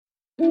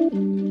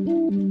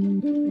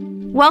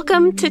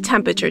Welcome to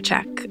Temperature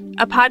Check,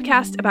 a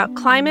podcast about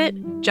climate,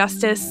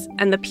 justice,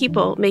 and the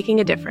people making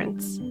a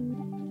difference.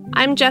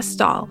 I'm Jess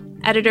Stahl,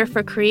 editor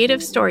for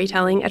creative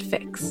storytelling at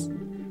Fix.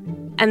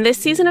 And this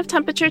season of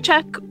Temperature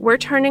Check, we're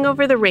turning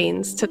over the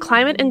reins to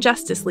climate and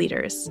justice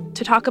leaders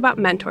to talk about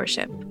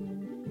mentorship.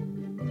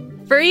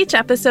 For each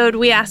episode,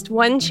 we asked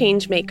one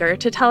changemaker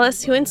to tell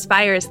us who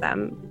inspires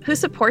them, who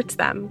supports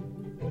them.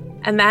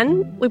 And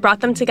then we brought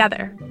them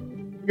together.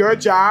 Your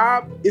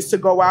job is to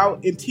go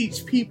out and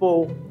teach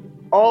people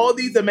all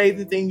these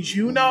amazing things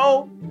you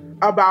know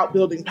about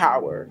building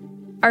power.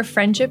 Our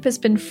friendship has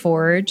been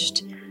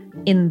forged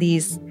in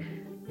these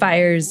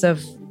fires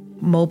of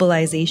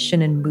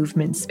mobilization and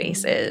movement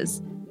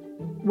spaces.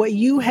 What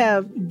you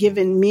have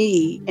given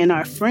me in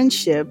our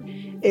friendship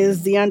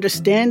is the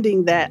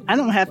understanding that I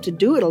don't have to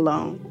do it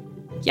alone.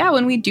 Yeah,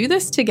 when we do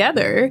this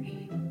together,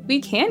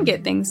 we can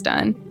get things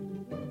done.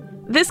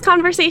 This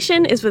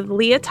conversation is with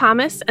Leah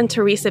Thomas and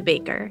Teresa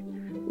Baker.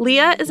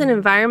 Leah is an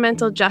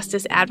environmental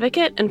justice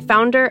advocate and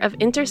founder of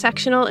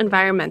Intersectional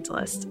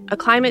Environmentalist, a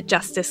climate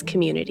justice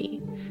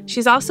community.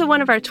 She's also one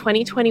of our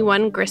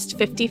 2021 Grist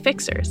 50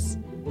 Fixers.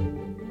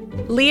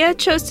 Leah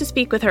chose to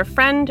speak with her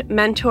friend,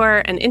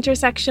 mentor, and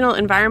Intersectional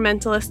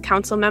Environmentalist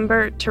Council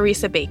member,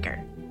 Teresa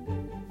Baker.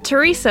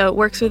 Teresa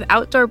works with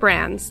outdoor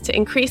brands to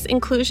increase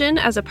inclusion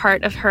as a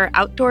part of her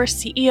Outdoor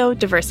CEO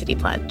Diversity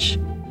Pledge.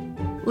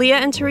 Leah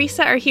and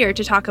Teresa are here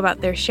to talk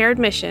about their shared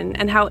mission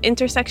and how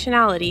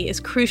intersectionality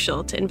is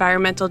crucial to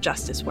environmental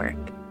justice work.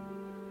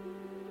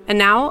 And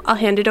now I'll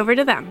hand it over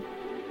to them.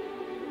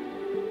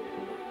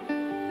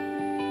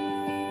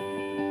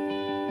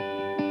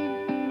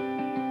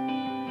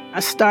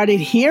 I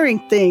started hearing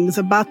things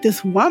about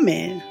this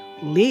woman,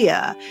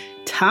 Leah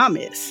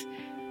Thomas.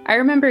 I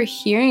remember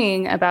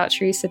hearing about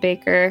Teresa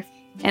Baker,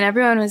 and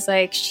everyone was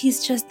like,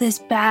 she's just this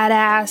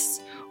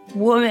badass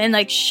woman,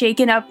 like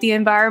shaking up the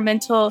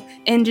environmental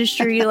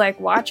industry, like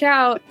watch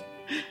out.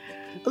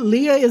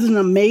 Leah is an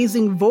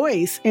amazing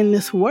voice in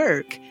this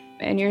work.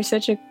 And you're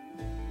such a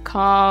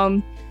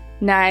calm,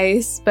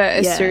 nice, but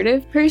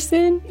assertive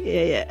person.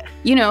 Yeah.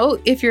 You know,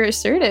 if you're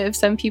assertive,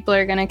 some people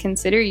are going to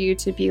consider you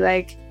to be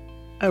like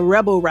a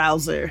rebel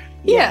rouser.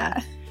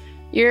 Yeah.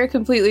 You're a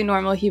completely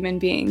normal human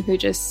being who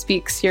just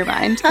speaks your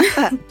mind.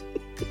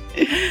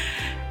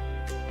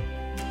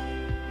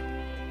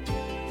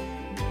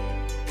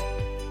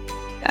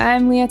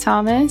 I'm Leah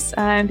Thomas.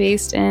 I'm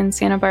based in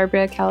Santa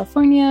Barbara,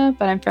 California,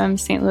 but I'm from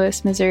St.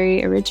 Louis,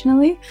 Missouri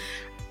originally.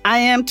 I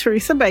am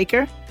Teresa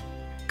Baker,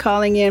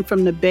 calling in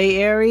from the Bay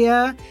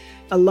Area,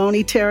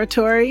 Ohlone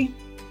territory.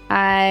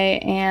 I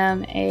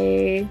am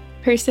a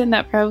person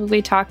that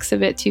probably talks a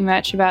bit too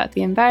much about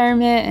the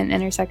environment and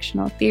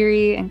intersectional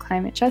theory and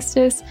climate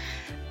justice.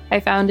 I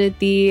founded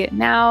the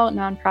now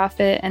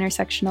nonprofit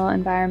Intersectional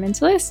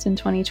Environmentalist in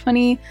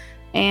 2020,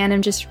 and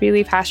I'm just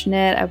really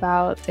passionate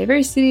about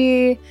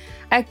diversity,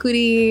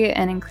 equity,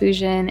 and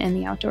inclusion in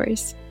the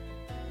outdoors.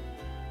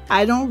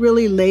 I don't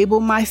really label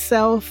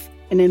myself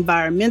an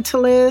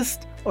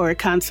environmentalist or a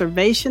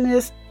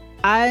conservationist.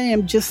 I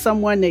am just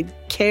someone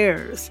that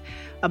cares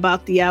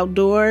about the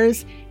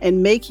outdoors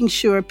and making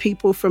sure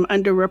people from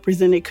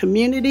underrepresented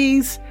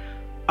communities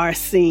are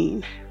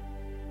seen.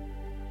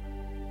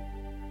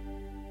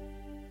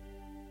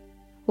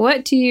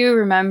 What do you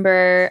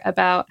remember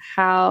about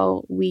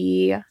how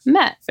we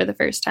met for the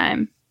first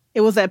time?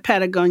 It was at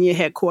Patagonia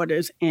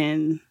headquarters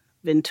in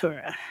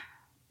Ventura.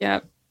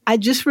 Yep. I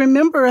just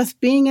remember us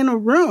being in a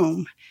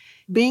room,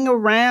 being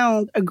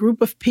around a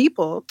group of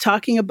people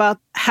talking about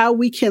how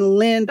we can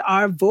lend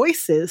our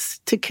voices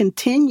to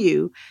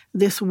continue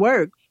this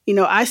work. You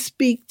know, I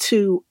speak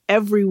to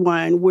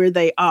everyone where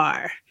they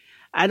are.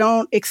 I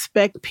don't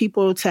expect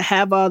people to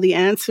have all the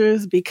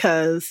answers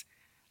because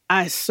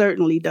I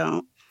certainly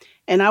don't.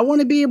 And I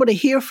want to be able to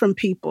hear from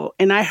people.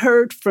 And I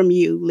heard from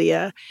you,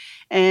 Leah.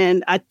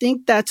 And I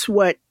think that's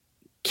what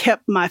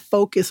kept my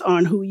focus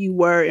on who you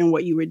were and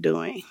what you were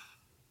doing.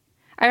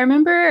 I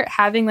remember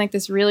having like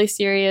this really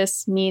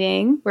serious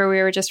meeting where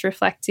we were just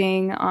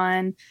reflecting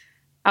on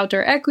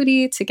outdoor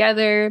equity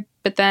together,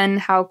 but then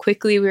how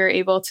quickly we were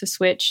able to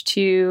switch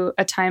to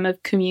a time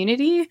of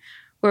community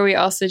where we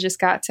also just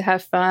got to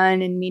have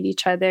fun and meet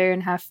each other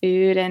and have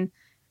food. And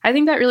I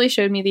think that really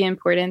showed me the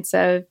importance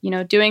of, you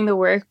know, doing the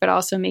work, but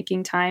also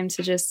making time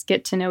to just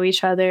get to know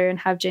each other and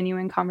have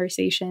genuine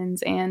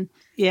conversations. And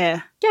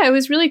yeah, it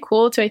was really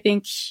cool to, I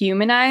think,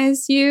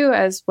 humanize you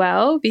as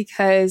well,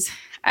 because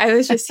I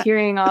was just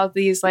hearing all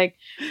these like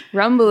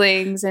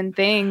rumblings and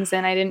things,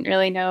 and I didn't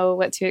really know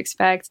what to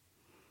expect.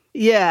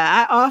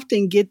 Yeah, I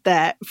often get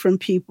that from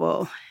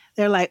people.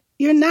 They're like,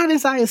 you're not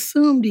as I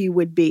assumed you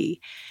would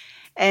be.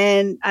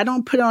 And I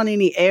don't put on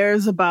any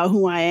airs about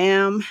who I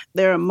am.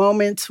 There are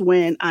moments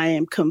when I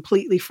am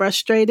completely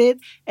frustrated,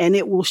 and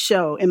it will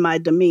show in my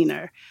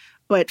demeanor.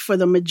 But for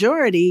the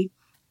majority,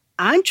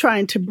 I'm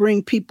trying to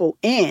bring people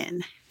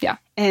in. Yeah.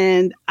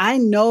 And I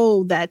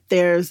know that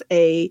there's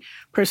a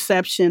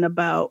perception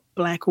about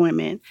Black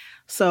women.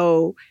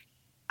 So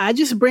I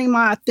just bring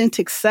my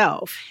authentic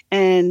self.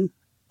 And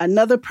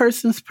another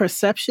person's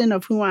perception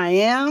of who I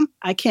am,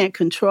 I can't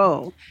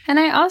control. And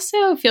I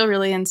also feel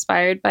really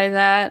inspired by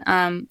that.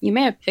 You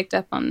may have picked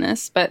up on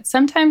this, but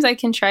sometimes I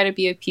can try to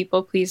be a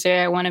people pleaser.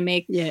 I want to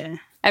make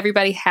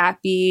everybody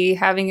happy.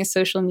 Having a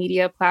social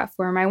media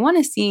platform, I want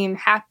to seem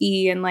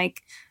happy and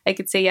like I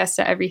could say yes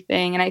to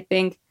everything. And I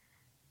think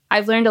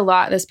I've learned a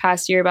lot this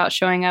past year about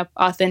showing up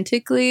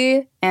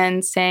authentically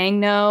and saying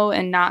no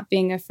and not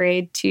being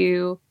afraid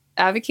to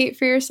advocate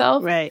for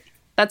yourself. Right.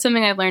 That's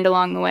something I've learned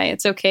along the way.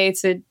 It's okay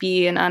to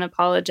be an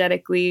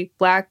unapologetically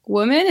Black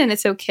woman, and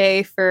it's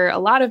okay for a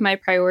lot of my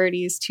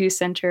priorities to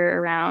center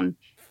around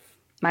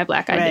my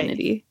Black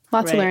identity.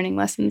 Lots of learning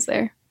lessons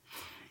there.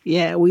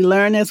 Yeah, we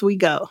learn as we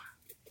go.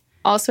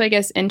 Also, I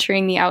guess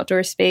entering the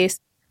outdoor space,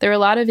 there are a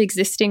lot of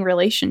existing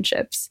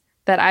relationships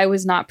that I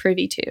was not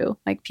privy to,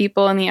 like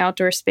people in the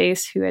outdoor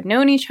space who had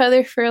known each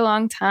other for a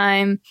long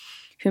time,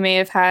 who may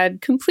have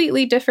had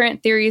completely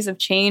different theories of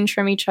change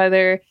from each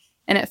other.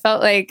 And it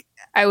felt like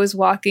I was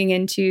walking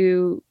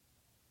into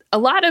a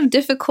lot of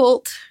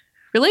difficult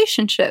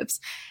relationships.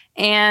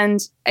 And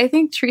I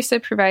think Teresa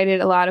provided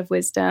a lot of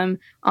wisdom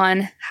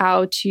on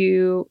how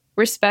to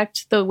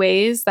respect the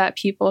ways that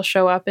people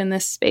show up in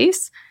this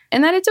space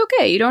and that it's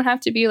okay. You don't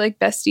have to be like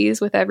besties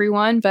with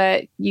everyone,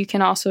 but you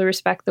can also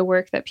respect the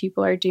work that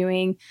people are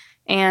doing.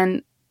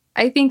 And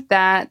I think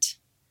that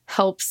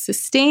helps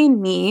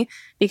sustain me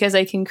because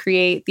I can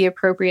create the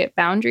appropriate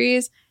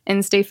boundaries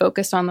and stay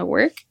focused on the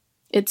work.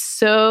 It's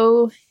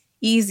so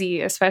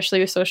easy, especially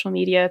with social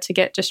media, to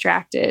get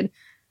distracted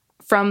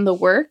from the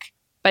work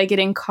by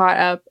getting caught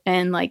up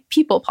in like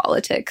people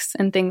politics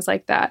and things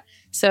like that.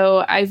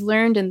 So I've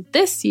learned in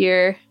this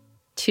year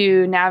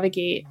to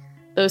navigate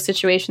those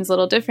situations a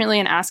little differently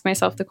and ask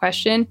myself the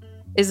question,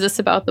 is this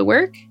about the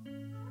work?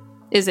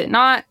 Is it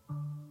not?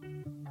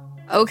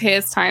 Okay,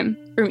 it's time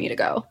for me to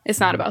go. It's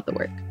not about the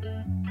work.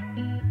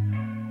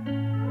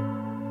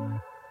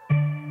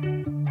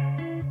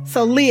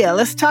 So Leah,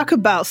 let's talk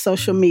about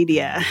social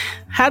media.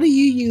 How do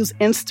you use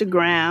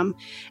Instagram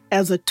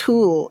as a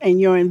tool in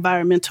your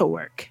environmental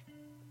work?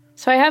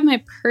 So I have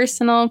my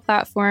personal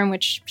platform,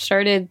 which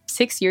started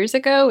 6 years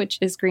ago, which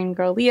is Green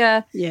Girl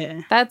Leah.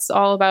 Yeah. That's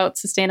all about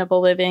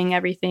sustainable living,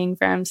 everything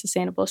from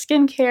sustainable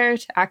skincare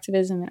to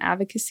activism and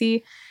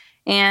advocacy.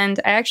 And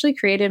I actually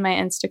created my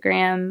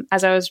Instagram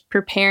as I was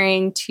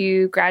preparing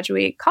to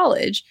graduate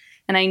college.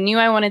 And I knew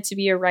I wanted to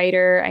be a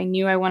writer. I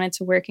knew I wanted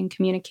to work in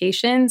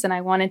communications, and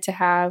I wanted to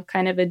have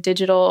kind of a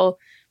digital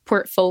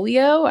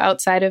portfolio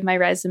outside of my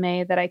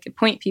resume that I could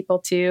point people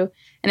to.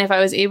 And if I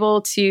was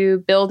able to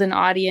build an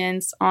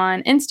audience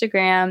on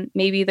Instagram,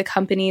 maybe the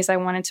companies I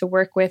wanted to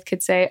work with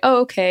could say,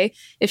 oh, okay,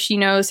 if she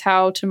knows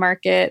how to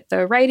market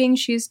the writing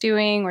she's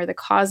doing or the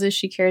causes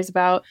she cares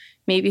about,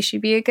 maybe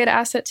she'd be a good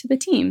asset to the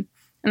team.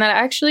 And that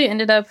actually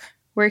ended up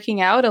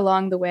working out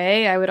along the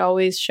way. I would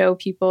always show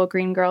people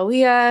Green Girl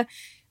Leah,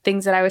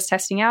 things that I was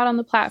testing out on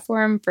the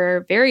platform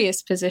for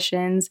various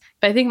positions.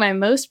 But I think my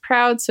most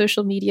proud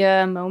social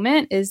media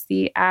moment is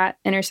the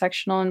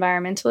 @Intersectional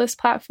Environmentalist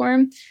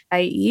platform,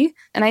 IE.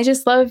 And I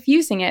just love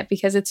using it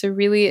because it's a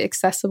really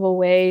accessible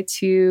way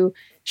to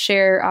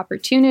share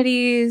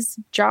opportunities,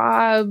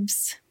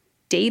 jobs,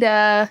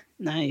 data.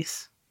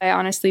 Nice. I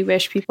honestly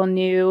wish people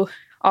knew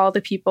all the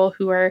people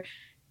who are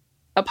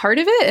a part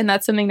of it. And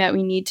that's something that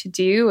we need to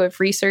do, of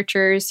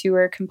researchers who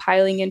are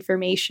compiling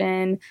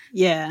information,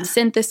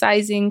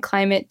 synthesizing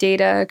climate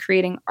data,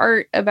 creating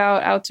art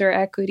about outdoor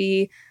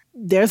equity.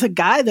 There's a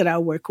guy that I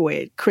work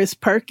with, Chris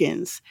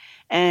Perkins.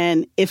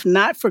 And if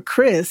not for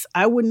Chris,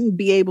 I wouldn't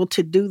be able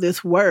to do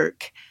this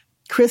work.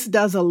 Chris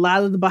does a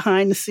lot of the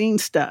behind the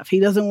scenes stuff. He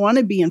doesn't want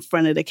to be in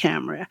front of the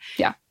camera.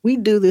 Yeah. We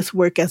do this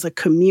work as a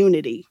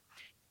community.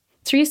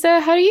 Teresa,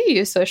 how do you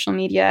use social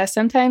media?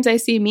 Sometimes I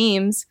see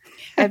memes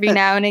every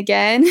now and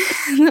again,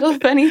 little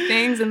funny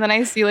things, and then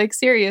I see like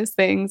serious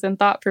things and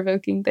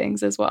thought-provoking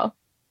things as well.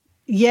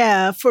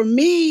 Yeah, for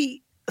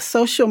me,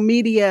 social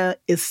media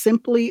is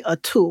simply a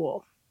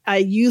tool. I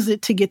use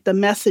it to get the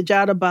message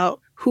out about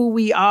who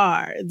we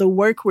are, the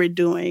work we're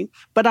doing,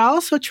 but I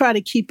also try to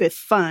keep it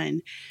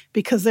fun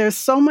because there's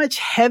so much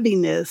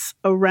heaviness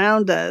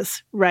around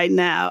us right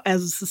now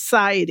as a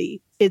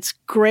society. It's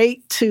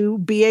great to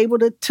be able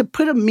to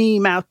put a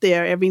meme out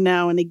there every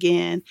now and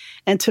again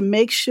and to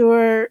make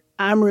sure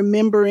I'm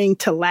remembering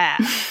to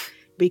laugh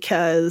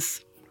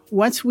because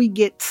once we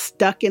get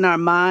stuck in our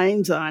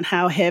minds on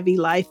how heavy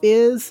life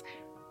is,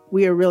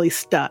 we are really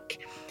stuck.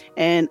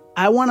 And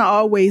I want to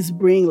always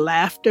bring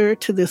laughter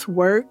to this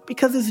work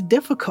because it's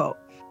difficult.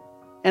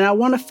 And I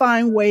want to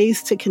find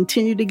ways to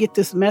continue to get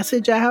this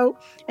message out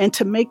and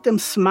to make them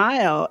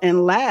smile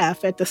and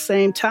laugh at the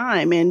same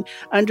time and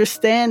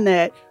understand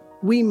that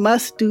we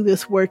must do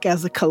this work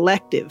as a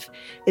collective.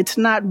 It's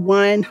not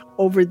one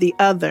over the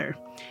other.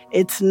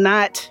 It's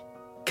not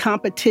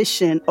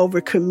competition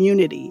over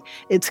community.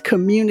 It's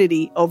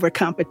community over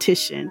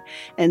competition.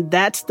 And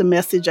that's the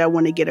message I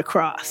want to get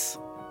across.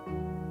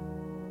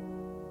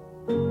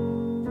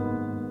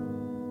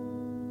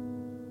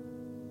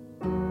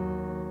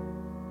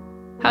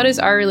 how does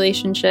our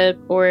relationship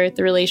or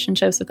the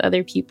relationships with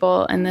other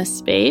people in this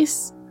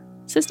space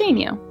sustain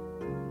you?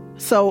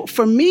 So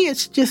for me,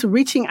 it's just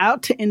reaching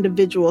out to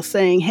individuals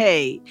saying,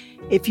 hey,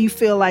 if you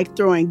feel like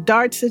throwing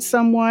darts at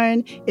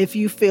someone, if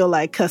you feel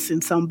like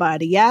cussing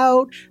somebody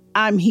out,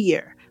 I'm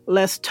here.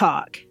 Let's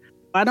talk.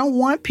 I don't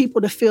want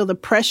people to feel the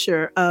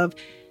pressure of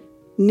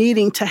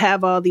needing to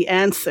have all the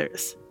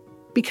answers,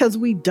 because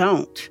we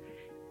don't.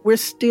 We're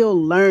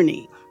still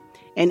learning.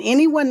 And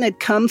anyone that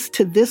comes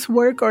to this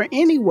work or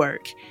any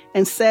work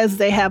and says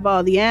they have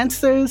all the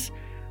answers,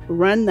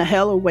 run the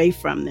hell away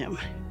from them,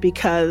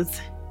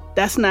 because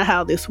that's not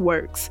how this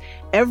works.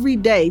 Every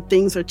day,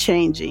 things are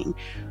changing.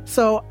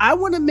 So I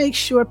want to make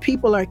sure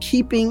people are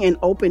keeping an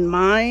open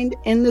mind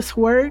in this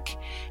work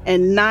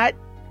and not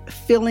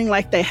feeling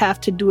like they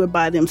have to do it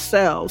by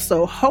themselves.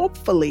 So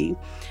hopefully,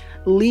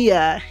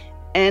 Leah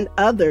and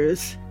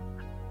others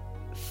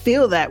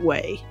feel that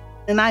way.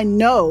 And I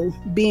know,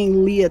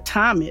 being Leah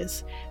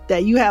Thomas,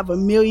 that you have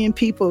 1 million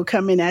people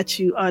coming at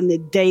you on the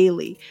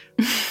daily.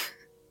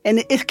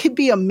 And it could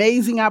be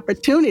amazing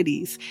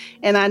opportunities.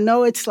 And I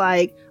know it's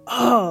like,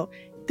 oh,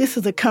 this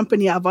is a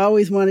company I've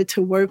always wanted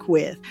to work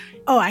with.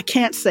 Oh, I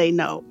can't say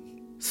no.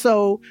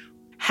 So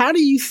how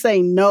do you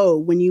say no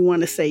when you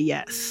want to say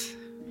yes?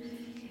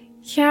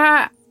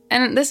 Yeah.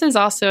 And this is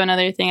also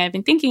another thing I've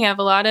been thinking of.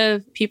 A lot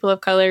of people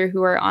of color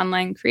who are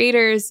online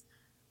creators,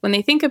 when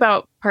they think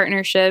about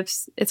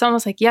partnerships, it's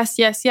almost like, yes,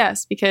 yes,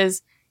 yes,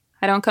 because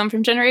I don't come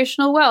from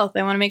generational wealth.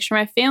 I want to make sure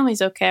my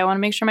family's okay. I want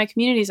to make sure my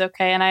community's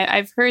okay. And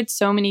I've heard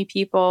so many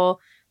people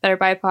that are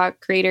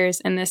BIPOC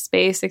creators in this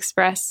space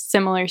express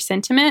similar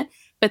sentiment,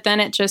 but then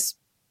it just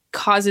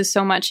causes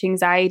so much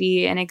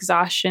anxiety and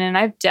exhaustion. And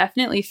I've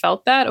definitely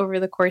felt that over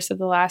the course of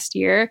the last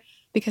year,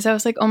 because I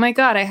was like, oh my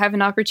God, I have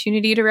an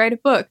opportunity to write a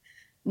book.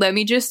 Let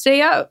me just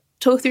stay up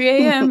till 3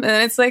 a.m. And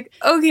then it's like,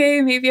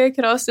 okay, maybe I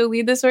could also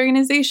lead this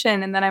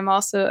organization. And then I'm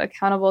also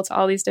accountable to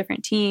all these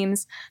different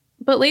teams.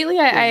 But lately,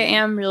 I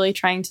am really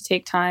trying to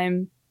take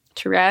time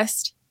to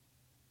rest.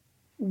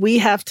 We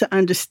have to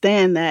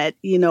understand that,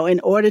 in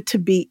order to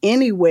be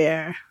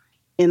anywhere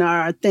in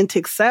our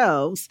authentic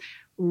selves,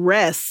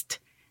 rest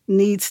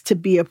needs to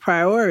be a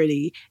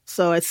priority.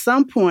 So at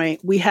some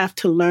point, we have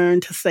to learn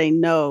to say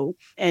no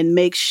and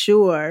make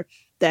sure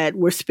that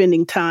we're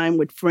spending time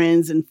with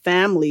friends and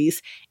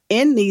families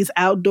in these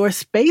outdoor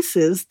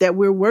spaces that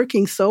we're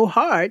working so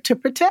hard to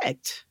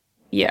protect.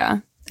 Yeah.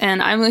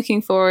 And I'm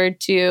looking forward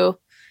to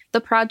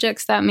the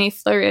projects that may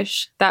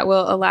flourish that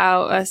will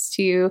allow us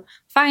to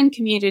find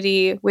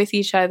community with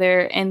each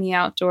other in the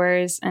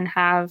outdoors and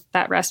have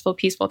that restful,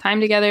 peaceful time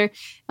together.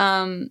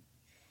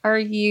 Are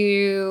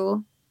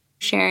you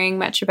sharing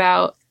much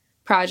about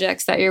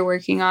projects that you're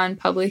working on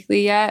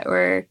publicly yet,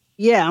 or?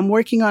 Yeah, I'm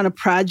working on a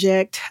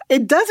project.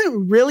 It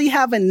doesn't really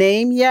have a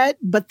name yet,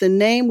 but the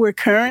name we're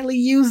currently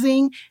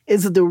using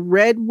is the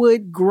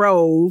Redwood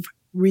Grove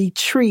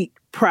Retreat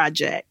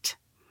Project.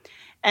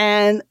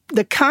 And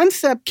the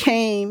concept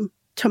came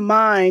to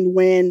mind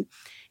when,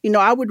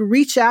 I would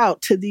reach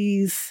out to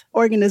these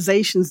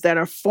organizations that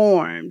are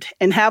formed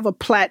and have a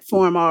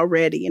platform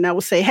already. And I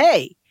would say,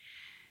 hey,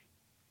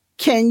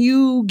 can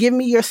you give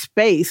me your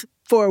space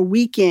for a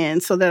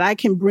weekend so that I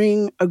can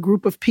bring a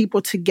group of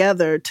people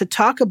together to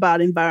talk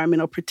about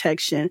environmental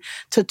protection,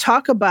 to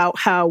talk about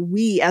how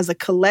we as a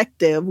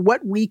collective,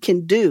 what we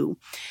can do.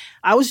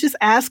 I was just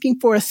asking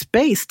for a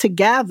space to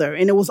gather,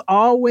 and it was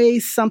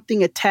always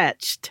something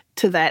attached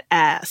to that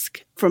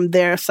ask from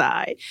their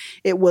side.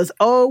 It was,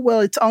 oh, well,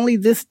 it's only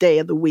this day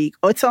of the week,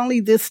 or it's only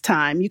this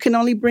time. You can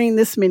only bring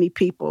this many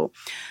people.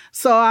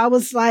 So I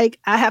was like,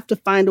 I have to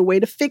find a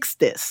way to fix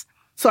this.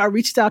 So I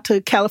reached out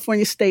to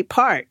California State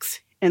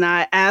Parks, and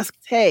I asked,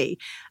 hey,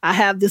 I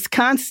have this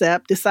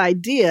concept, this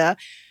idea.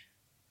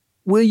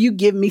 Will you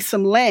give me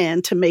some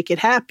land to make it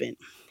happen?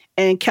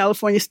 And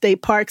California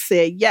State Park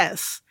said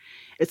yes.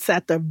 It's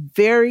at the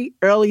very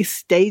early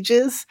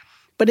stages,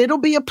 but it'll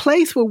be a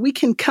place where we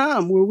can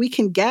come, where we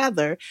can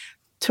gather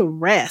to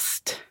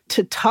rest,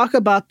 to talk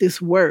about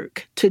this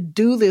work, to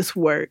do this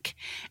work,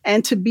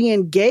 and to be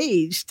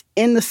engaged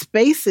in the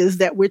spaces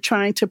that we're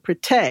trying to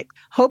protect.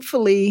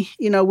 Hopefully,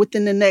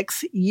 within the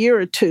next year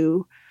or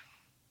two,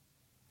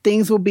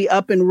 things will be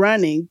up and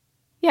running.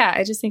 Yeah,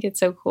 I just think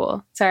it's so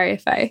cool. Sorry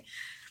if I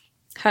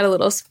had a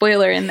little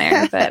spoiler in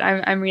there, but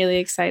I'm really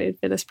excited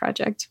for this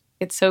project.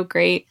 It's so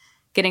great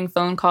getting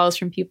phone calls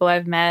from people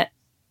I've met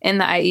in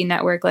the IE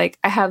network. Like,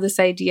 I have this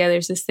idea,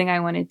 there's this thing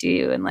I want to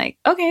do. And like,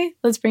 okay,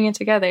 let's bring it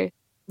together.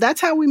 That's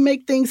how we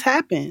make things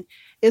happen,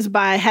 is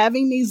by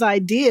having these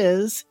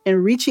ideas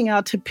and reaching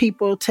out to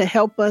people to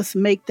help us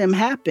make them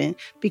happen.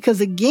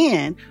 Because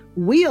again,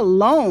 we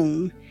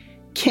alone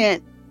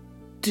can't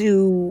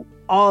do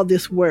all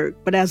this work,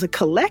 but as a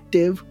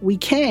collective, we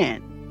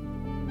can.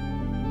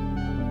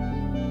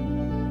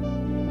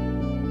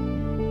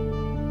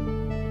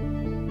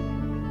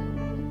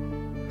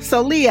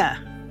 So Leah,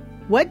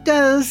 what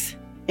does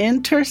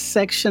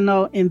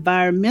intersectional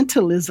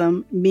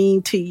environmentalism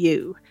mean to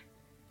you?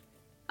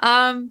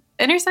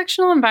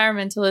 Intersectional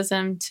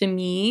environmentalism to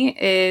me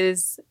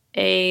is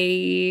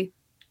a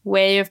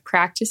way of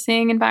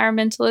practicing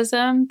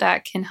environmentalism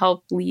that can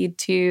help lead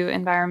to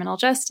environmental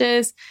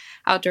justice,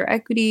 outdoor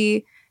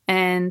equity,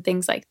 and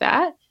things like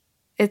that.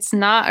 It's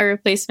not a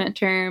replacement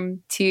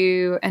term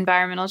to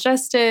environmental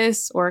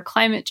justice or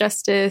climate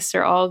justice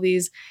or all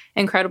these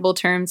incredible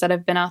terms that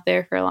have been out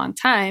there for a long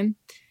time.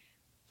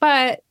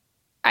 But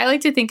I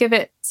like to think of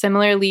it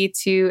similarly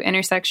to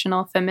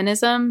intersectional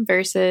feminism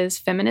versus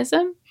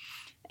feminism,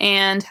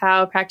 and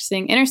how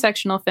practicing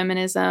intersectional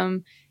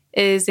feminism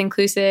is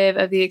inclusive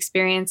of the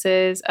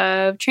experiences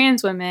of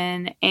trans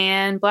women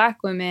and Black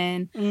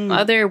women,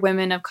 other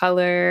women of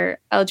color,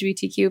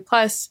 LGBTQ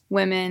plus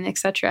women,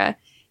 etc.,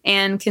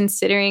 and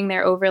considering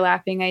their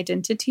overlapping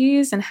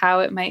identities and how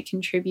it might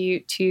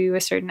contribute to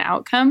a certain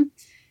outcome.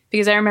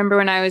 Because I remember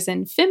when I was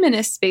in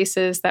feminist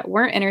spaces that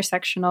weren't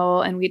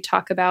intersectional and we'd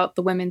talk about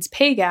the women's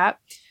pay gap,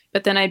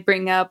 but then I'd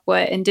bring up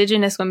what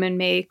Indigenous women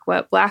make,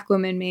 what Black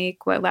women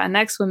make, what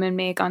Latinx women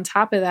make on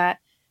top of that.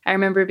 I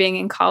remember being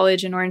in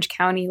college in Orange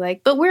County,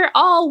 like, but we're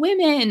all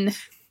women.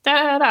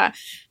 Da, da, da.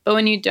 But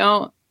when you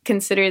don't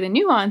consider the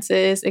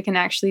nuances, it can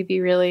actually be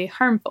really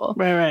harmful.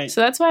 Right. So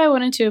that's why I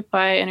wanted to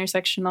apply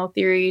intersectional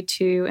theory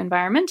to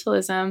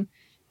environmentalism,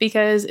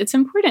 because it's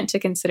important to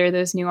consider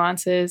those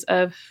nuances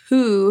of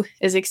who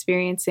is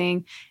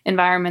experiencing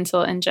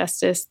environmental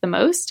injustice the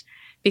most.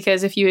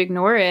 Because if you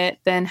ignore it,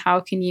 then how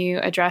can you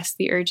address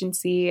the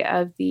urgency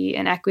of the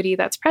inequity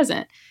that's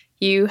present?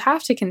 You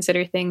have to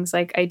consider things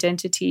like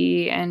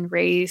identity and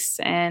race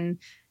and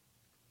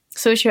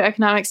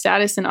socioeconomic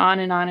status and on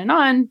and on and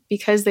on,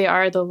 because they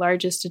are the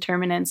largest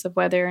determinants of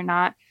whether or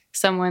not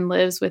someone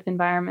lives with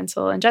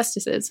environmental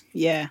injustices.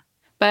 Yeah.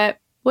 But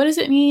what does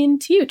it mean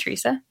to you,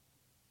 Teresa?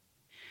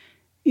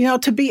 You know,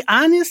 to be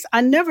honest,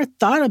 I never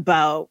thought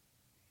about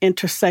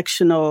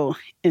intersectional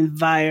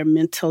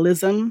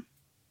environmentalism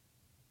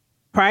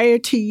prior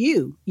to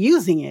you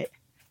using it.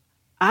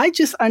 I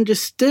just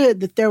understood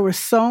that there were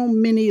so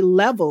many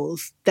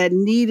levels that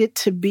needed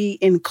to be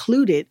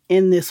included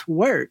in this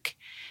work.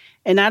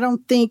 And I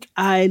don't think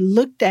I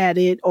looked at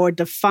it or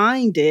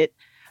defined it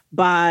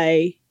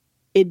by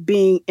it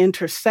being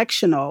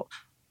intersectional,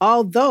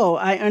 although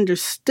I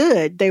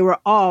understood they were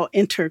all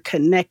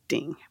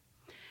interconnecting.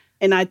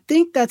 And I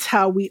think that's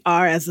how we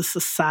are as a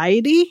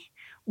society.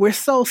 We're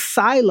so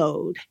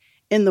siloed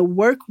in the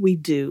work we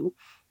do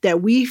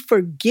that we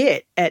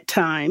forget at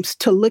times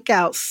to look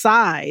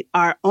outside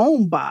our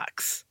own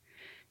box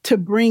to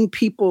bring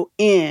people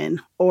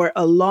in or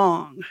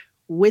along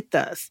with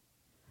us.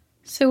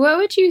 So what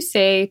would you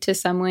say to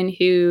someone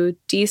who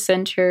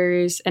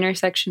decenters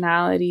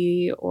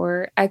intersectionality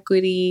or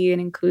equity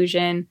and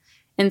inclusion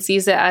and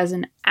sees it as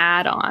an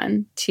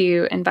add-on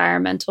to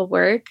environmental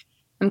work?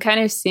 I'm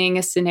kind of seeing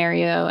a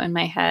scenario in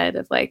my head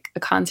of like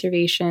a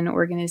conservation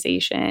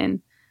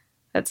organization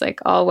that's like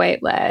all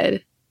white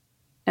led.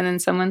 And then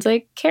someone's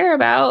like, care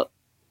about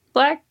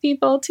Black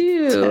people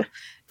too.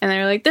 And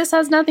they're like, this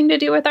has nothing to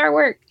do with our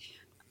work.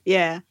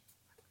 Yeah.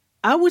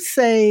 I would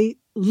say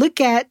look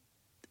at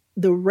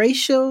the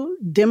racial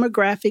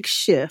demographic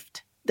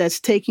shift that's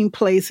taking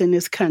place in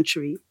this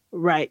country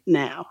right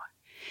now.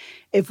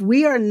 If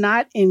we are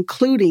not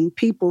including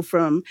people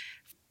from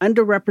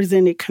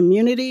underrepresented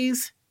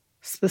communities,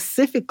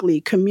 specifically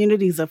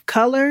communities of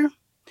color,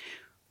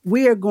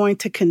 we are going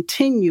to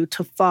continue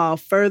to fall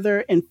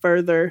further and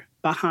further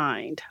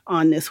behind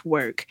on this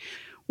work.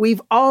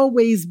 We've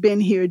always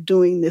been here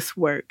doing this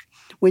work.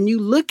 When you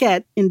look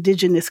at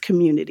Indigenous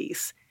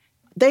communities,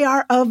 they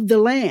are of the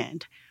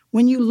land.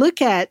 When you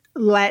look at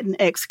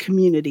Latinx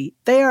community,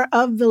 they are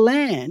of the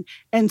land.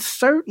 And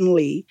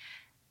certainly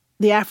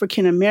the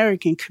African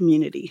American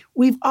community.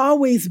 We've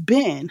always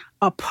been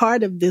a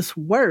part of this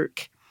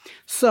work.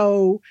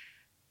 So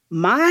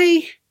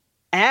my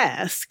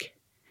ask,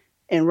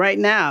 and right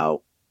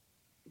now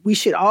we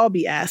should all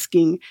be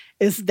asking,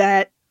 is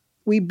that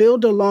we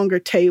build a longer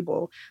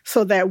table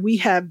so that we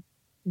have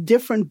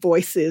different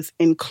voices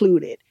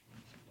included.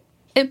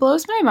 It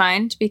blows my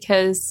mind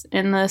because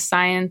in the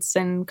science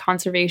and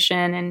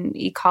conservation and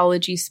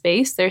ecology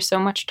space, there's so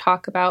much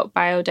talk about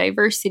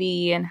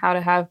biodiversity and how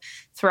to have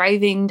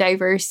thriving,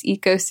 diverse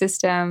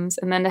ecosystems.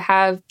 And then to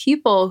have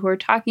people who are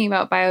talking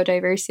about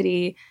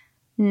biodiversity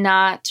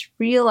not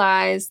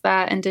realize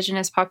that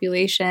Indigenous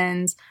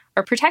populations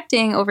are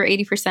protecting over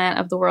 80%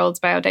 of the world's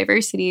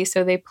biodiversity.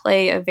 So they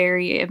play a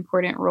very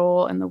important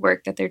role in the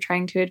work that they're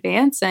trying to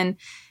advance. And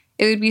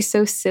it would be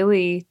so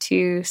silly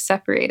to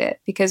separate it,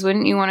 because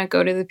wouldn't you want to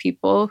go to the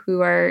people who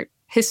are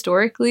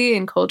historically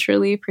and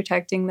culturally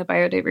protecting the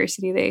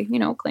biodiversity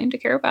they, claim to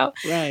care about?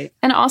 Right.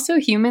 And also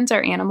humans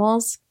are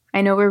animals.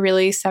 I know we're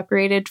really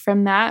separated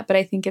from that, but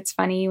I think it's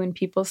funny when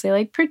people say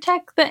like,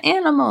 protect the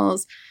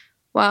animals.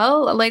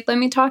 Well, like, let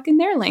me talk in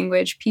their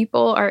language.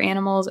 People are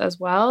animals as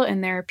well,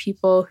 and there are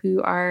people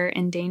who are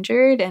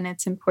endangered, and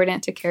it's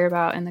important to care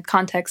about in the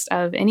context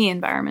of any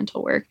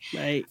environmental work.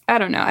 Right. I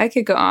don't know. I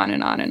could go on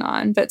and on and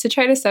on, but to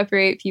try to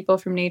separate people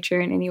from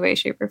nature in any way,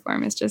 shape, or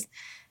form is just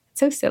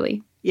so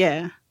silly.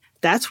 Yeah.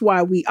 That's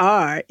why we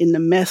are in the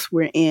mess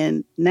we're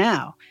in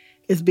now,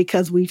 is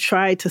because we've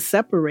tried to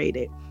separate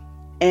it.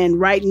 And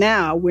right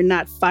now, we're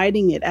not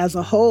fighting it as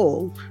a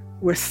whole.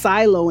 We're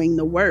siloing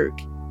the work.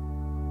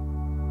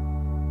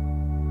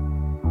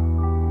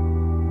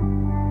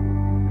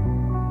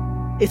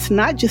 It's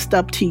not just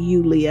up to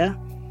you, Leah.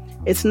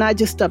 It's not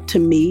just up to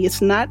me.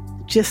 It's not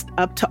just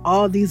up to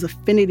all these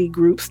affinity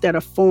groups that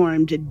are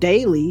formed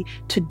daily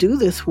to do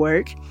this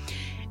work.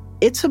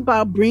 It's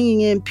about bringing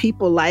in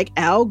people like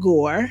Al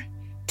Gore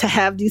to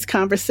have these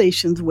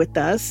conversations with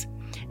us.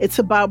 It's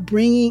about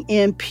bringing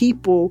in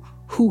people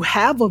who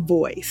have a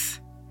voice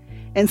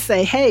and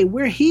say, hey,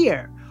 we're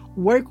here.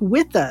 Work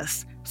with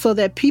us so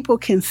that people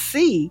can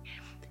see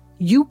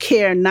you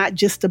care not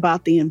just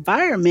about the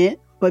environment,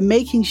 but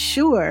making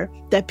sure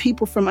that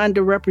people from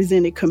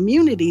underrepresented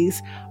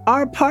communities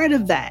are part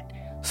of that.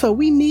 So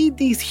we need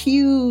these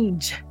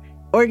huge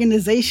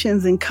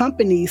organizations and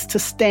companies to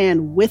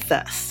stand with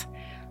us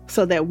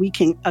so that we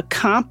can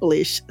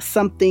accomplish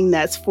something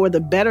that's for the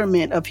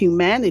betterment of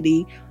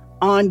humanity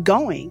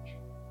ongoing.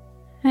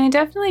 I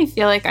definitely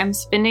feel like I'm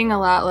spending a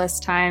lot less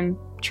time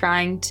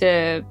trying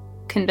to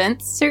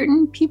convince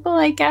certain people,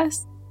 I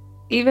guess.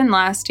 Even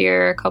last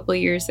year, a couple of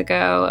years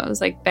ago, I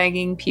was like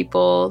begging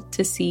people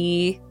to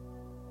see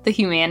the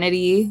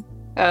humanity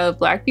of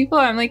Black people.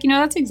 I'm like,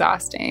 that's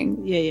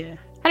exhausting. Yeah.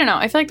 I don't know.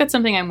 I feel like that's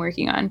something I'm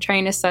working on,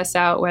 trying to suss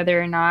out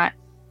whether or not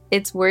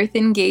it's worth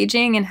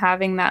engaging and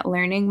having that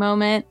learning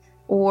moment,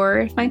 or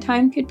if my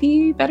time could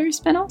be better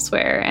spent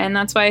elsewhere. And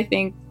that's why I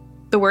think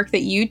the work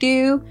that you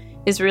do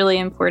is really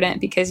important,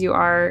 because you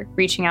are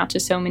reaching out to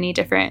so many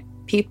different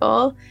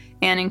people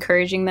and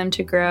encouraging them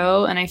to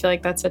grow. And I feel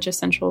like that's such a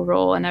central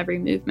role in every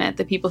movement,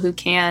 the people who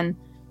can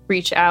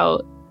reach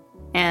out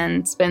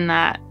and spend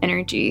that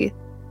energy.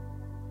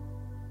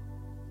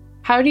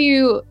 How do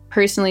you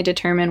personally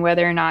determine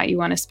whether or not you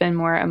want to spend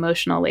more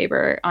emotional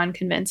labor on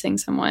convincing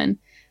someone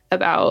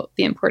about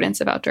the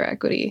importance of outdoor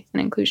equity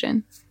and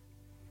inclusion?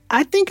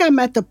 I think I'm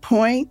at the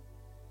point,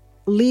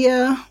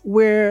 Leah,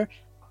 where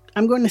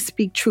I'm going to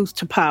speak truth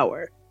to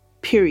power,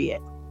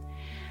 period.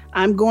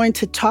 I'm going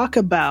to talk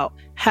about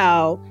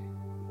how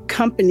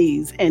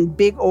companies and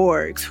big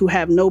orgs who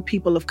have no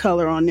people of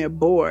color on their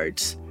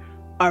boards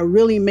are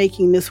really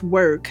making this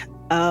work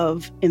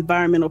of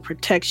environmental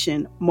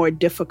protection more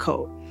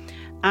difficult.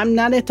 I'm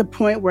not at the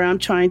point where I'm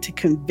trying to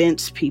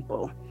convince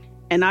people.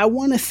 And I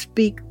want to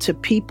speak to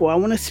people. I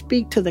want to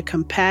speak to the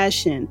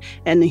compassion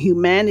and the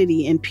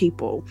humanity in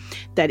people,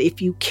 that if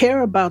you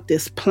care about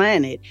this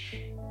planet,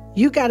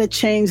 you got to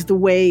change the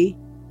way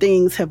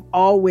things have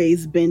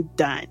always been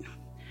done.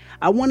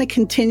 I want to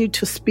continue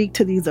to speak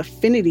to these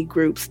affinity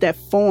groups that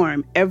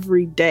form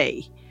every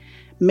day,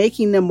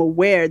 making them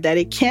aware that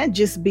it can't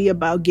just be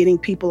about getting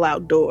people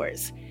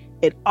outdoors.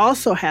 It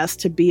also has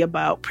to be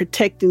about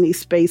protecting these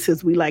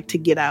spaces we like to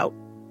get out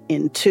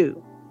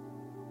into.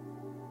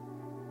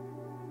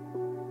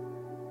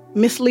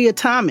 Miss Leah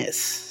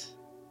Thomas,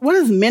 what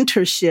does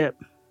mentorship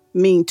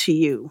mean to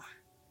you?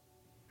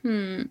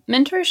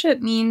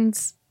 Mentorship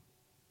means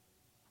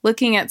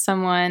looking at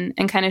someone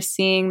and kind of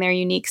seeing their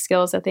unique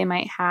skills that they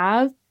might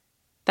have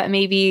that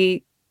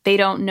maybe they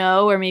don't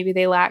know, or maybe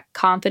they lack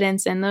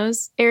confidence in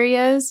those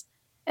areas,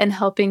 and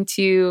helping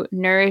to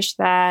nourish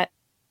that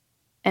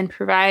and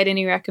provide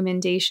any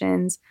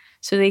recommendations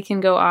so they can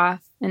go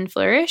off and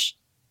flourish.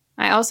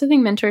 I also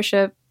think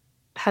mentorship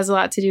has a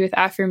lot to do with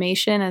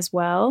affirmation as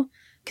well,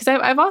 because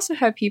I've also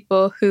had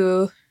people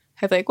who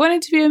have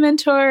wanted to be a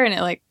mentor, and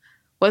it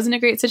wasn't a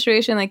great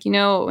situation.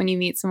 When you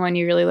meet someone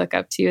you really look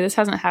up to, this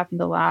hasn't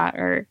happened a lot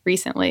or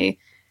recently,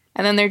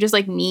 and then they're just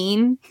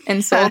mean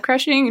and soul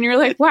crushing, and you're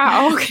like,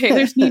 wow, okay,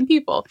 there's mean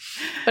people.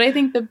 But I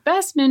think the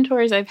best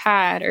mentors I've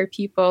had are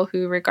people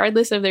who,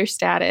 regardless of their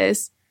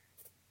status,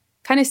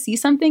 kind of see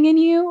something in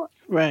you.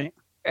 Right.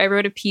 I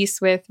wrote a piece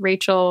with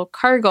Rachel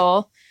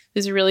Cargill,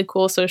 who's a really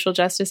cool social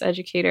justice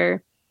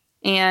educator.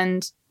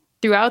 And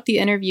throughout the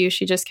interview,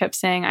 she just kept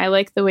saying, I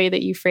like the way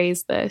that you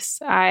phrased this.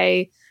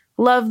 I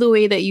love the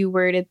way that you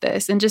worded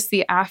this. And just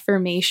the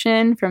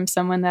affirmation from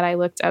someone that I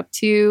looked up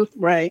to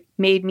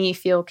made me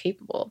feel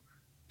capable.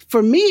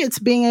 For me, it's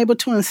being able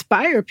to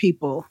inspire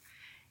people.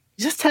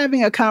 Just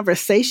having a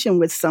conversation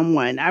with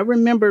someone. I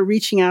remember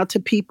reaching out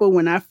to people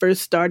when I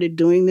first started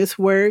doing this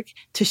work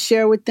to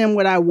share with them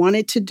what I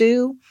wanted to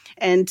do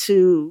and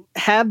to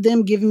have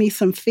them give me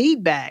some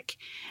feedback.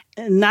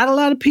 And not a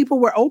lot of people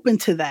were open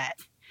to that.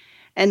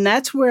 And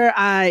that's where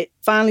I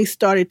finally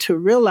started to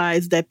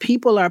realize that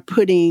people are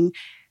putting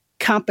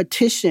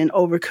competition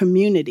over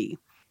community.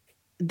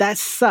 That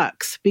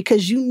sucks,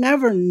 because you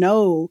never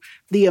know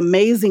the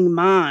amazing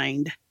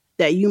mind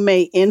that you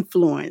may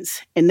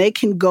influence, and they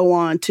can go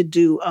on to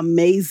do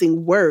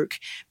amazing work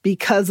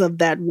because of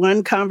that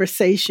one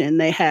conversation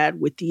they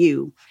had with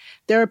you.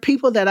 There are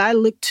people that I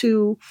look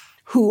to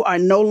who are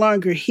no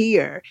longer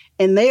here,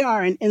 and they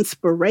are an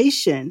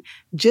inspiration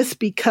just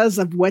because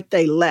of what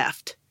they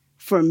left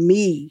for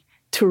me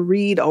to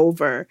read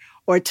over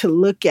or to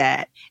look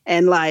at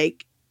and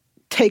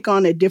take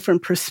on a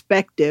different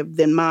perspective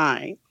than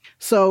mine.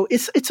 So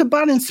it's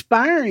about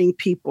inspiring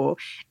people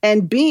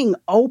and being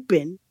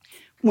open.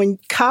 When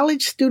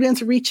college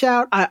students reach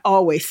out, I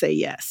always say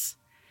yes.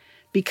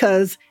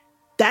 because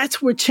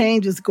that's where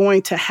change is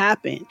going to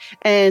happen.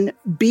 And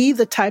be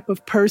the type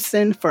of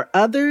person for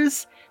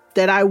others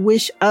that I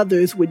wish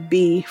others would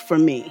be for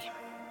me.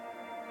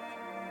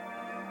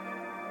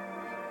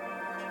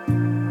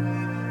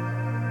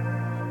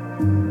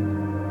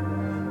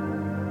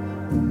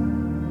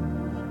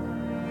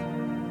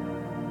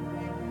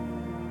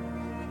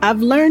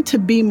 I've learned to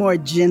be more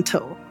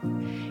gentle.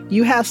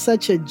 You have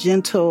such a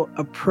gentle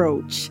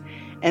approach,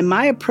 and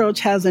my approach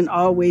hasn't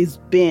always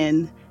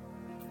been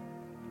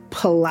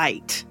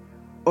polite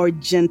or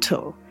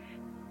gentle,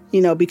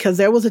 because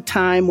there was a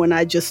time when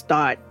I just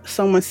thought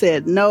someone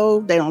said, no,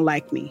 they don't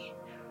like me.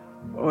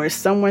 Or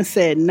someone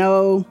said,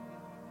 no,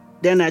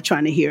 they're not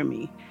trying to hear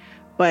me.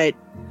 But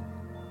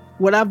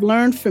what I've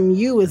learned from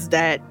you is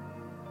that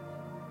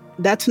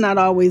that's not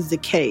always the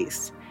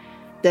case,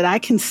 that I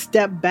can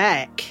step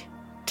back,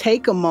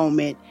 take a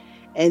moment,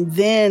 and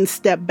then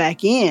step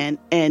back in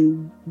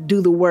and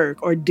do the work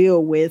or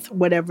deal with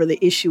whatever the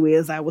issue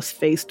is I was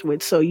faced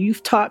with. So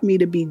you've taught me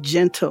to be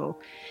gentle,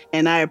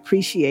 and I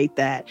appreciate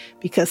that,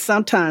 because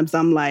sometimes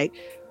I'm like,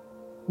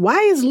 why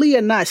is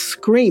Leah not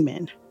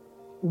screaming?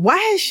 Why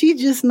is she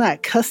just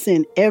not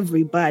cussing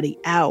everybody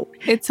out?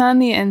 It's on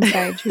the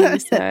inside,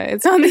 Teresa.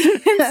 It's on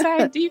the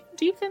inside, deep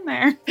in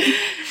there.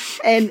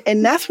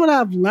 And that's what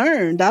I've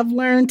learned. I've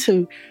learned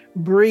to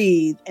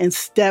breathe and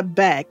step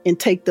back and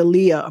take the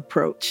Leah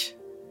approach.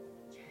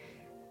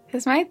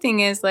 Because my thing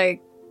is,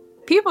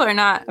 people are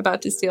not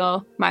about to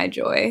steal my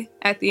joy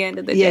at the end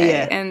of the day.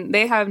 Yeah. And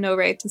they have no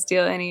right to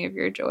steal any of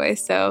your joy.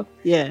 So,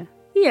 yeah.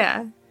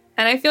 And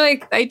I feel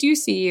like I do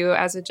see you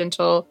as a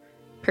gentle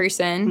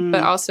person,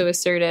 but also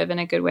assertive in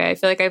a good way. I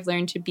feel like I've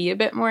learned to be a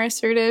bit more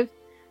assertive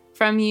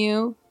from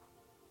you.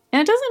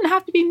 And it doesn't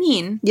have to be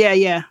mean.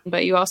 Yeah.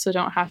 But you also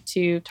don't have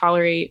to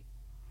tolerate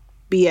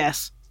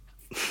BS.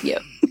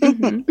 Yep.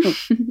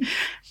 Mm-hmm.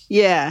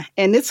 Yeah.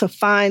 And it's a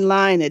fine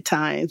line at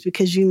times,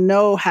 because you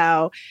know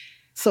how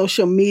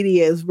social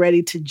media is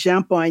ready to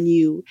jump on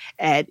you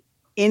at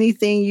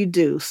anything you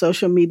do.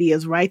 Social media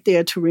is right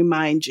there to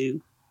remind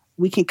you.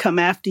 We can come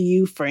after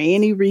you for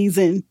any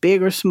reason,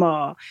 big or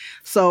small.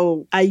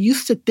 So I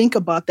used to think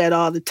about that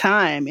all the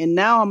time. And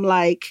now I'm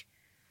like,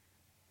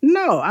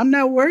 no, I'm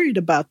not worried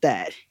about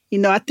that.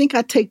 I think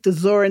I take the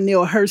Zora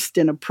Neale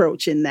Hurston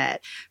approach in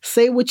that.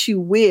 Say what you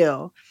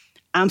will,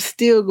 I'm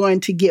still going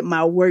to get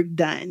my work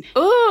done.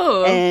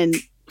 Ooh. And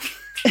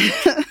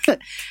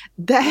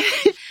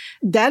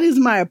that is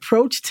my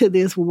approach to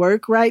this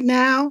work right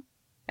now.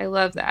 I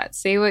love that.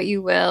 Say what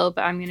you will,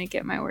 but I'm going to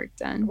get my work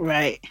done.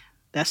 Right.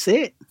 That's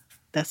it.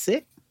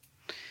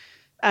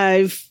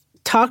 I've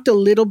talked a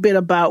little bit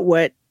about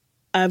what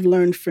I've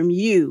learned from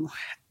you.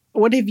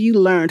 What have you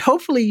learned?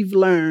 Hopefully you've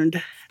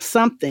learned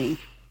something.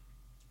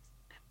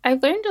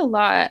 I've learned a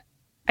lot.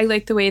 I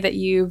like the way that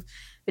you've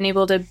been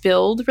able to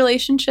build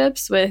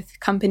relationships with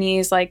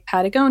companies like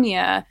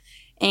Patagonia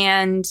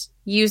and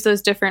use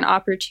those different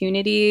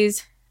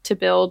opportunities to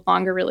build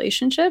longer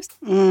relationships.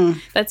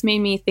 That's made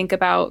me think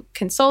about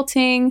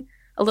consulting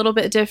a little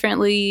bit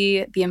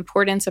differently, the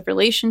importance of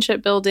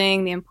relationship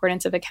building, the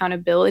importance of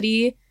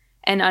accountability,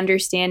 and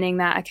understanding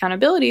that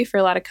accountability for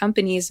a lot of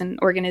companies and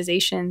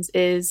organizations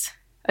is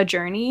a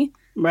journey.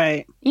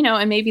 Right.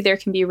 And maybe there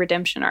can be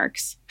redemption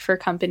arcs for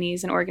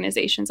companies and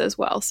organizations as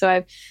well. So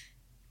I've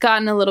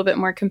gotten a little bit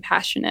more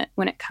compassionate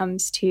when it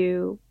comes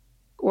to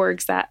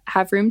orgs that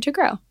have room to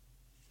grow.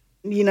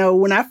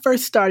 When I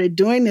first started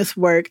doing this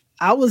work,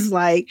 I was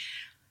like,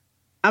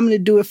 I'm going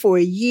to do it for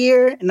a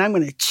year and I'm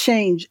going to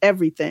change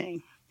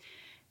everything.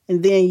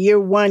 And then year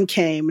one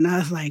came and I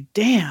was like,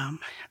 damn,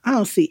 I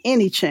don't see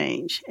any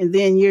change. And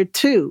then year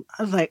two,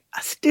 I was like,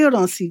 I still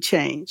don't see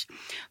change.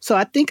 So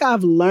I think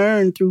I've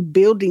learned through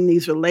building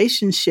these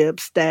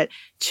relationships that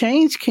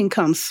change can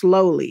come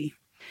slowly.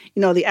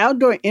 The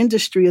outdoor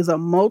industry is a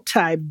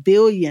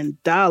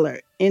multi-billion-dollar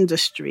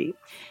industry.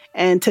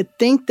 And to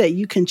think that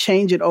you can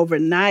change it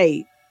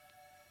overnight,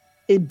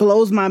 it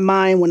blows my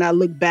mind when I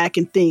look back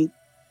and think,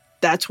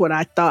 that's what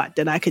I thought,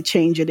 that I could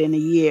change it in a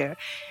year.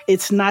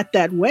 It's not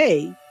that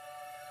way.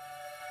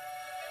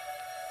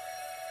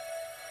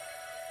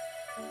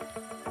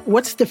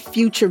 What's the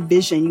future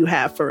vision you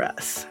have for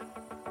us?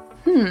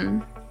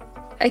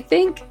 I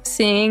think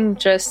seeing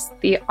just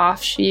the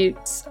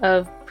offshoots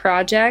of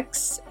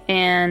projects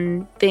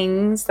and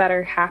things that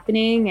are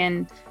happening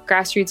and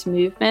grassroots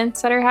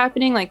movements that are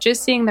happening,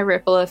 just seeing the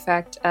ripple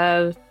effect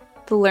of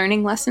the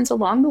learning lessons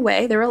along the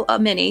way. There were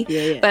many,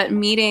 but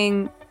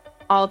meeting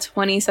all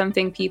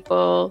 20-something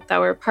people that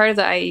were part of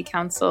the IE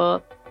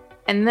Council,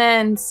 and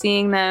then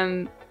seeing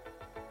them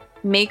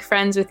make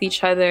friends with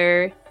each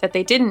other that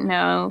they didn't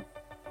know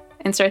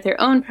and start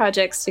their own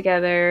projects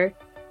together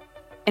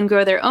and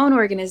grow their own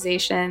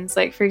organizations.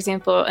 Like, for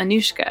example,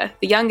 Anushka,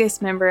 the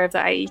youngest member of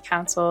the IE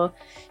Council,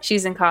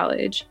 she's in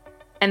college.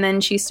 And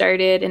then she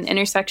started an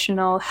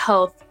intersectional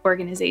health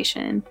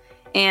organization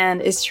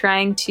and is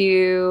trying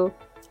to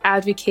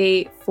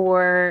advocate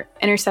for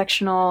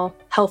intersectional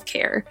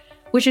healthcare,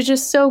 which is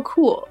just so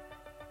cool.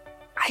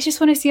 I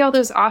just want to see all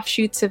those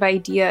offshoots of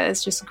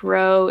ideas just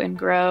grow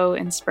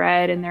and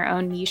spread in their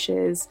own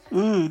niches.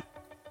 I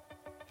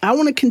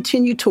want to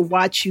continue to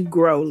watch you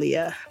grow,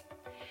 Leah,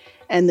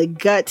 and the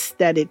guts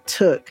that it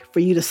took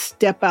for you to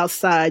step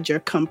outside your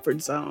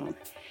comfort zone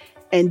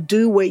and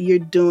do what you're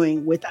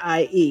doing with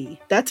IE.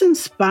 That's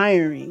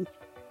inspiring.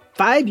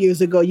 5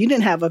 years ago, you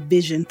didn't have a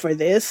vision for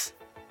this.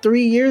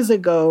 3 years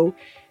ago,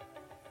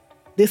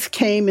 this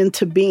came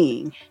into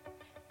being.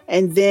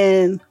 And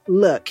then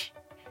look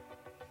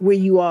where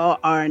you all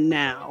are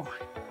now.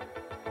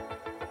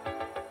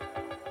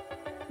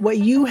 What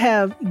you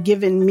have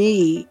given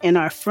me in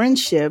our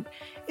friendship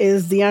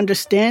is the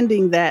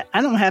understanding that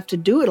I don't have to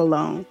do it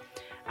alone.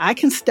 I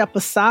can step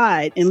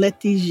aside and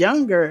let these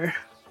younger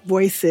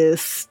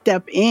voices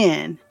step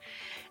in.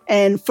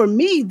 And for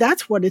me,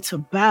 that's what it's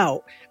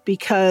about,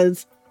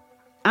 because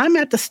I'm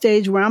at the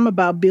stage where I'm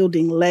about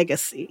building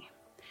legacy.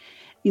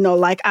 You know,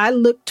 like I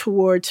look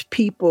towards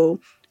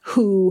people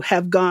who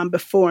have gone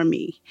before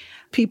me,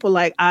 people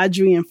like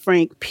Audrey and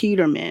Frank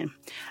Peterman,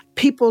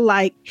 people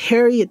like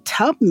Harriet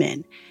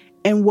Tubman,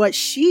 and what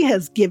she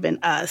has given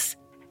us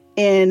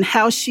and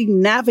how she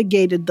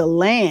navigated the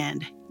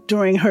land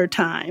during her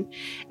time.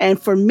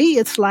 And for me,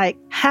 it's like,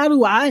 how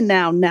do I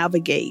now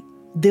navigate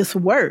this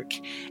work?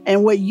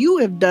 And what you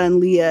have done,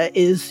 Leah,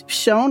 is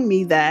shown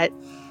me that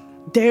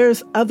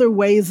there's other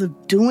ways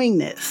of doing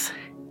this.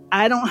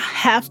 I don't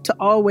have to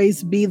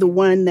always be the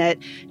one that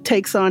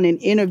takes on an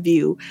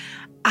interview.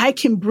 I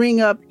can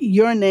bring up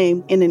your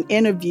name in an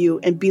interview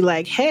and be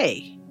like,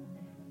 hey,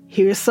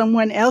 here's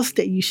someone else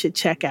that you should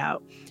check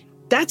out.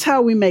 That's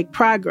how we make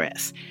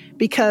progress,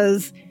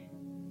 because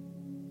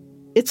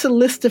it's a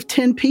list of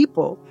 10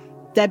 people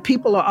that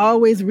people are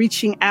always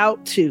reaching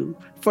out to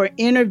for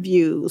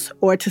interviews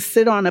or to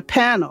sit on a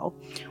panel,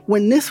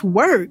 when this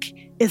work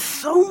is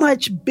so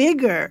much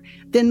bigger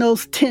than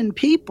those 10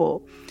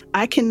 people.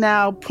 I can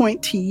now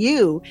point to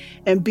you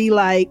and be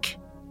like,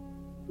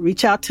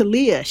 reach out to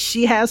Leah.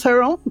 She has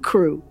her own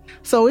crew.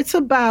 So it's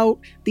about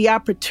the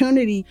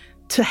opportunity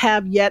to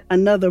have yet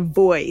another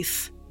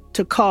voice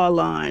to call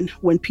on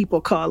when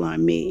people call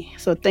on me.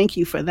 So thank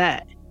you for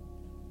that.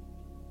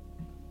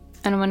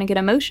 I don't want to get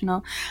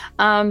emotional.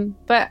 But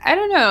I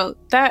don't know.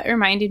 That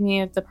reminded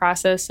me of the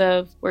process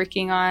of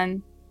working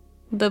on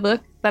the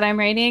book that I'm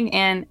writing.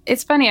 And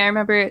it's funny. I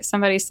remember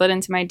somebody slid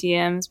into my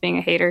DMs being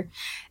a hater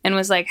and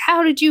was like,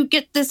 how did you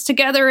get this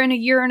together in a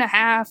year and a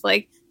half?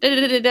 Like,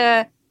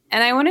 da-da-da-da-da.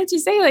 And I wanted to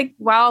say, like,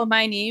 while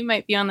my name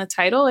might be on the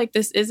title, like,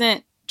 this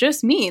isn't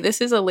just me.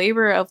 This is a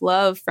labor of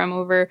love from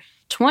over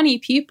 20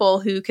 people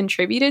who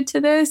contributed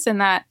to this.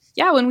 And that,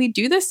 yeah, when we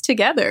do this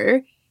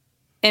together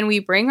and we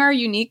bring our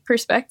unique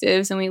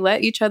perspectives and we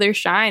let each other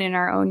shine in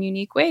our own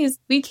unique ways,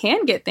 we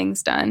can get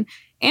things done.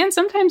 And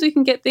sometimes we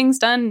can get things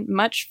done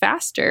much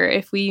faster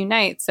if we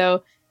unite.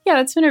 So yeah,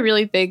 that's been a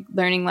really big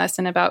learning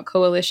lesson about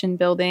coalition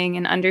building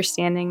and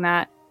understanding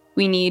that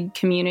we need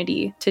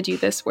community to do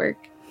this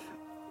work.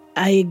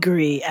 I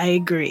agree.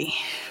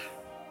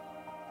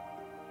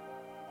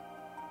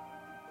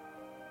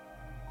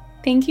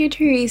 Thank you,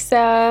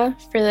 Teresa,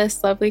 for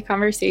this lovely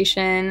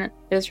conversation.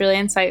 It was really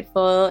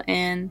insightful,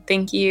 and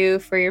thank you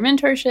for your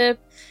mentorship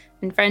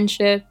and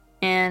friendship,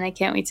 and I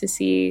can't wait to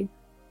see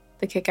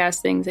the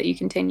kick-ass things that you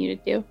continue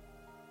to do.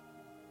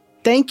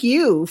 Thank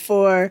you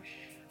for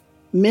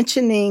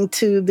mentioning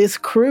to this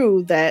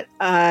crew that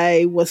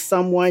I was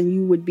someone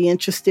you would be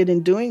interested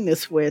in doing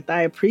this with.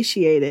 I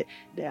appreciate it.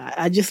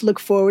 I just look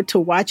forward to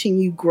watching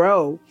you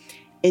grow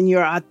in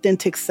your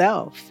authentic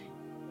self.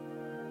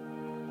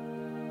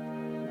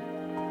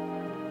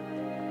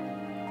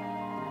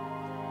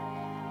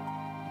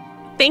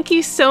 Thank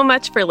you so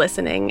much for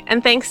listening,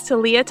 and thanks to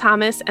Leah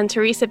Thomas and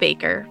Teresa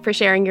Baker for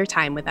sharing your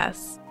time with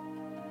us.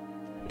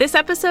 This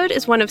episode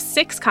is one of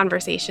 6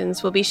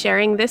 conversations we'll be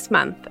sharing this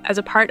month as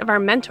a part of our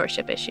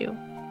mentorship issue,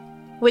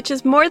 which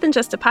is more than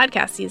just a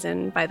podcast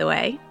season, by the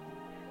way.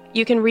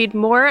 You can read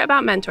more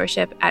about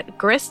mentorship at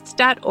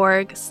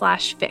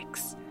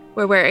grist.org/fix,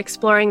 where we're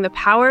exploring the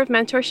power of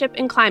mentorship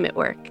in climate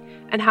work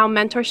and how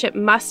mentorship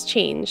must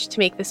change to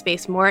make the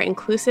space more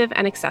inclusive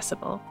and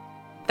accessible.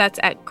 That's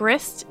at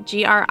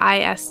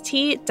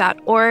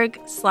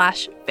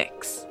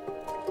grist.org/fix.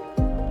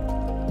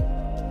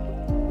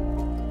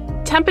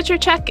 Temperature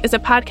Check is a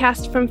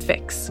podcast from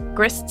Fix,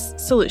 Grist's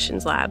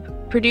Solutions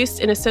Lab, produced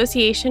in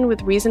association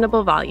with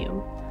Reasonable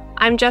Volume.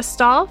 I'm Jess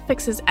Stahl,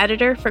 Fix's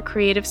editor for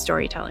creative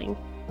storytelling.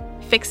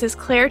 Fix's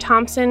Claire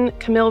Thompson,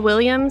 Camille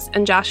Williams,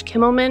 and Josh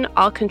Kimmelman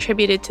all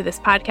contributed to this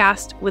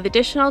podcast, with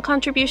additional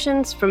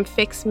contributions from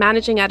Fix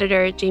managing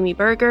editor Jamie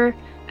Berger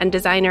and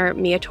designer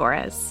Mia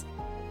Torres.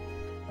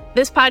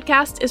 This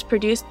podcast is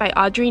produced by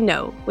Audrey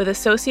No, with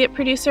associate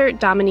producer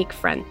Dominique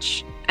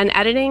French, and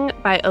editing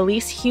by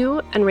Elise Hugh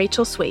and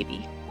Rachel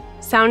Swaby.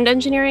 Sound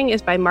engineering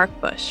is by Mark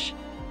Bush.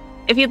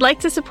 If you'd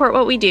like to support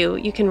what we do,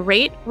 you can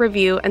rate,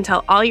 review, and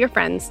tell all your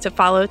friends to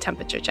follow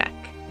Temperature Check.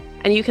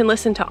 And you can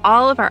listen to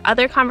all of our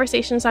other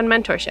conversations on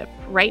mentorship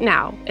right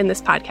now in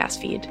this podcast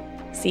feed.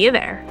 See you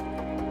there.